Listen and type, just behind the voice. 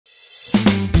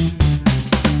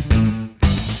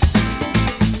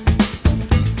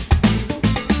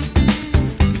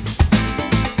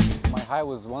I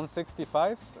was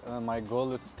 165, my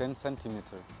goal is 10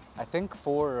 centimeter. I think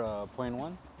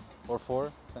 4.1 or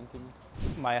 4 centimeter.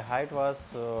 My height was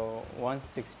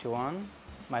 161.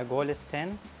 My goal is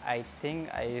 10. I think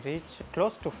I reach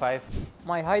close to 5.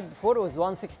 My height before was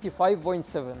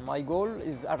 165.7. My goal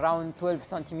is around 12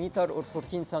 centimeter or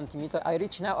 14 centimeter. I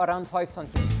reach now around 5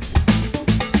 centimeters.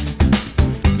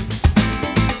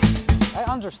 I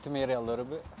underestimated a little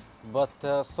bit, but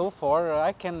so far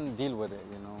I can deal with it,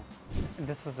 you know.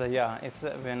 This is it's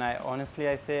when I honestly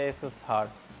I say this is hard.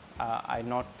 I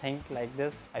not think like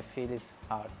this. I feel it's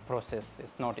hard process.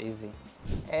 It's not easy.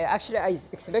 Actually, I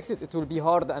expected it will be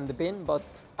hard and pain, but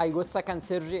I got second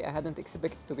surgery. I hadn't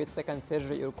expected to get second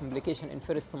surgery or complication in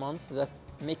first months that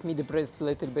make me depressed a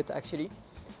little bit actually.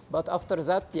 But after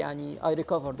that, I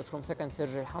recovered from second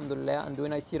surgery, alhamdulillah. And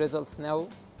when I see results now,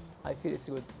 I feel it's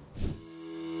good.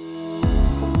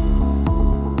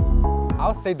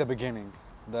 I'll say the beginning,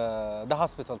 the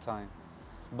hospital time.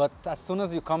 But as soon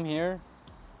as you come here,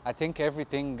 I think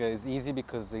everything is easy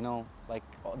because, you know, like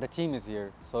the team is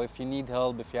here. So if you need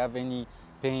help, if you have any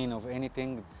pain or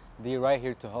anything, they're right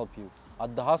here to help you.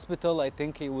 At the hospital, I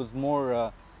think it was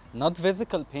more, not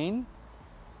physical pain,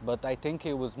 but I think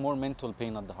it was more mental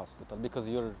pain at the hospital because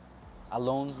you're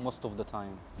alone most of the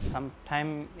time.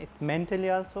 Sometimes it's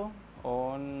mentally also,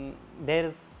 or there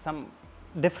is some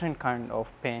different kind of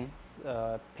pain,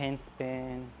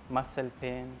 pain, muscle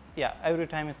pain. Yeah, every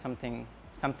time is something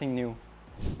new.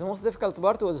 The most difficult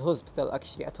part was hospital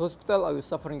actually. At hospital I was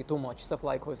suffering too much, stuff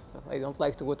like hospital. I don't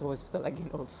like to go to hospital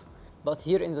again also. But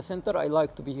here in the center I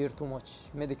like to be here too much.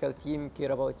 Medical team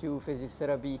care about you,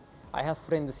 physiotherapy. I have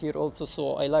friends here also,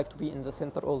 so I like to be in the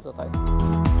center all the time.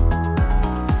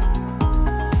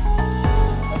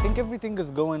 I think everything is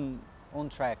going on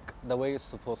track the way it's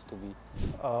supposed to be.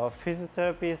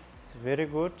 Physiotherapy is very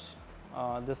good.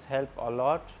 This helps a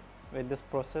lot with this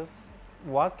process.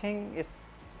 Walking is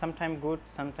sometimes good,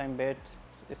 sometimes bad.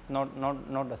 It's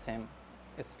not the same.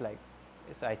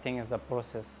 I think it's a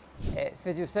process.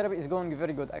 Physiotherapy is going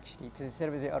very good actually.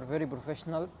 Physiotherapy, they are very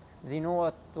professional. They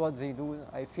know what they do.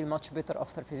 I feel much better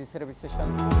after physiotherapy session.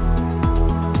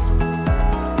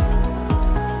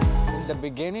 In the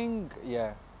beginning,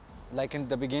 yeah, like in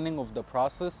the beginning of the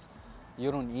process,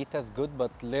 you don't eat as good,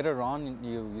 but later on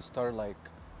you start like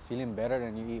feeling better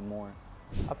and you eat more.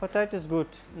 Appetite is good.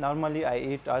 Normally I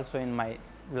eat also in my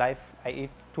life. I eat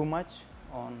too much.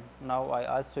 Now I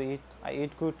also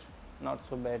eat good. Not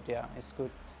so bad, yeah, it's good.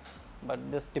 But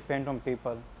this depends on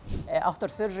people. After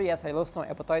surgery, yes, I lost my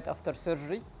appetite after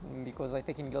surgery because I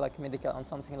taking like medical and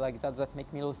something like that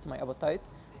make me lose my appetite.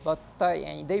 But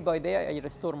day by day I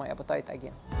restore my appetite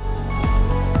again.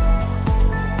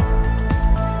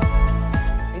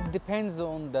 It depends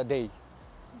on the day.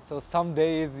 So some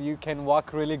days you can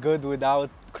walk really good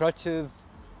without crutches.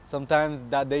 Sometimes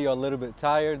that day you're a little bit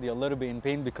tired, you're a little bit in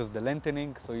pain because the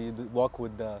lengthening, so you walk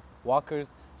with the walkers.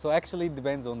 So actually it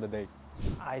depends on the day.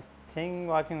 I think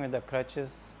walking with the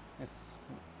crutches is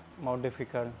more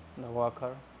difficult, the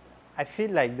walker. I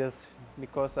feel like this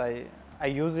because I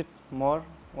use it more,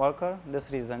 walker, this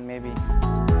reason maybe.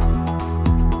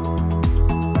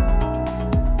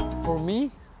 For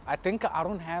me, I think I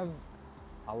don't have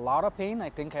a lot of pain. I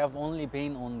think I have only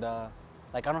pain on the,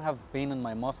 like I don't have pain in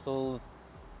my muscles.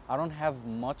 I don't have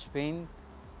much pain.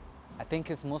 I think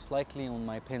it's most likely on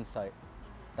my pain side.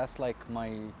 That's like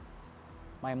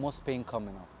my most pain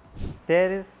coming up.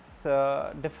 There is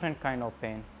different kind of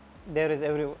pain. There is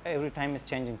every time is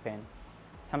changing pain.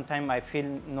 Sometimes I feel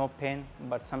no pain,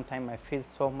 but sometimes I feel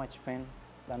so much pain,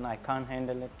 then I can't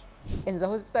handle it. In the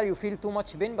hospital you feel too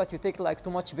much pain, but you take like too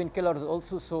much painkillers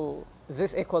also, so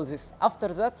this equals this. After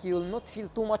that you will not feel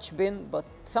too much pain, but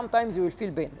sometimes you will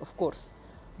feel pain, of course.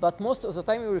 But most of the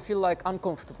time you will feel like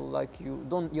uncomfortable, like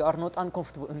you are not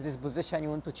uncomfortable in this position, you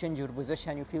want to change your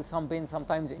position, you feel some pain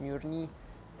sometimes in your knee.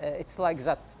 It's like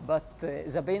that, but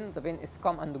the pain is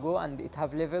come and go and it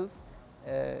have levels,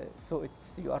 so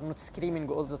you are not screaming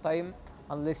all the time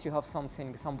unless you have some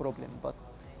problem.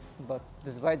 But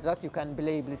despite that, you can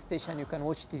play PlayStation, you can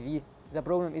watch TV. The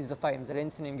problem is the time. The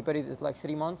lengthening period is like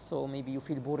 3 months, so maybe you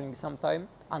feel boring sometime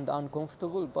and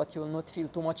uncomfortable, but you will not feel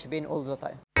too much pain all the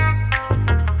time.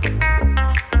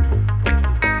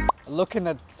 Looking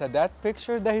at Sedat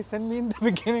picture that he sent me in the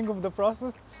beginning of the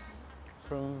process,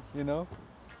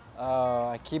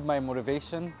 I keep my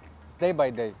motivation day by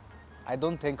day. I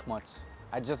don't think much.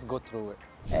 I just go through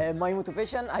it. My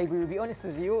motivation, I will be honest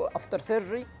with you, after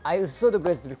surgery, I was so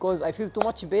depressed because I feel too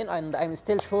much pain and I'm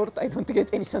still short. I don't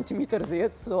get any centimeters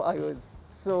yet, so I was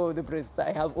so depressed.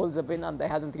 I have all the pain and I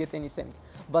hadn't get anything.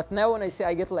 But now when I say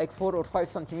I get like 4 or 5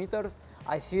 centimeters,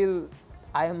 I feel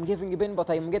I am giving pain, but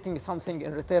I am getting something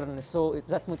in return. So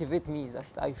that motivates me, that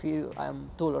I feel I am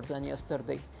taller than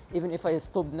yesterday. Even if I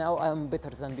stop now, I am better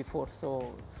than before.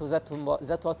 So that's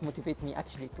what motivates me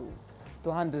actually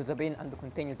to handle the pain and to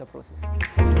continue the process.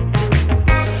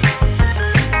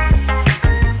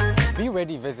 Be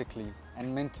ready physically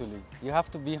and mentally. You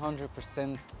have to be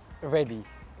 100% ready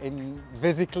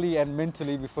physically and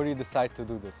mentally before you decide to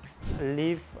do this.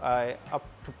 Leave up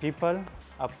to people,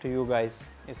 up to you guys.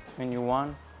 It's when you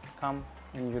want, come.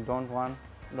 When you don't want,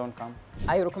 don't come.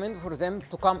 I recommend for them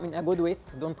to come in a good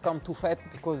weight. Don't come too fat,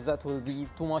 because that will be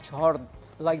too much hard.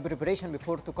 Like preparation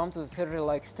before to come to the surgery,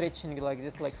 like stretching like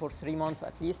this, like for 3 months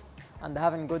at least, and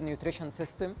having good nutrition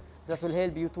system. That will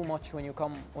help you too much when you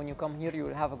come here. You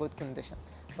will have a good condition.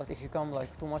 But if you come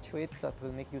like too much weight, that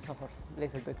will make you suffer a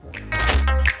little bit more.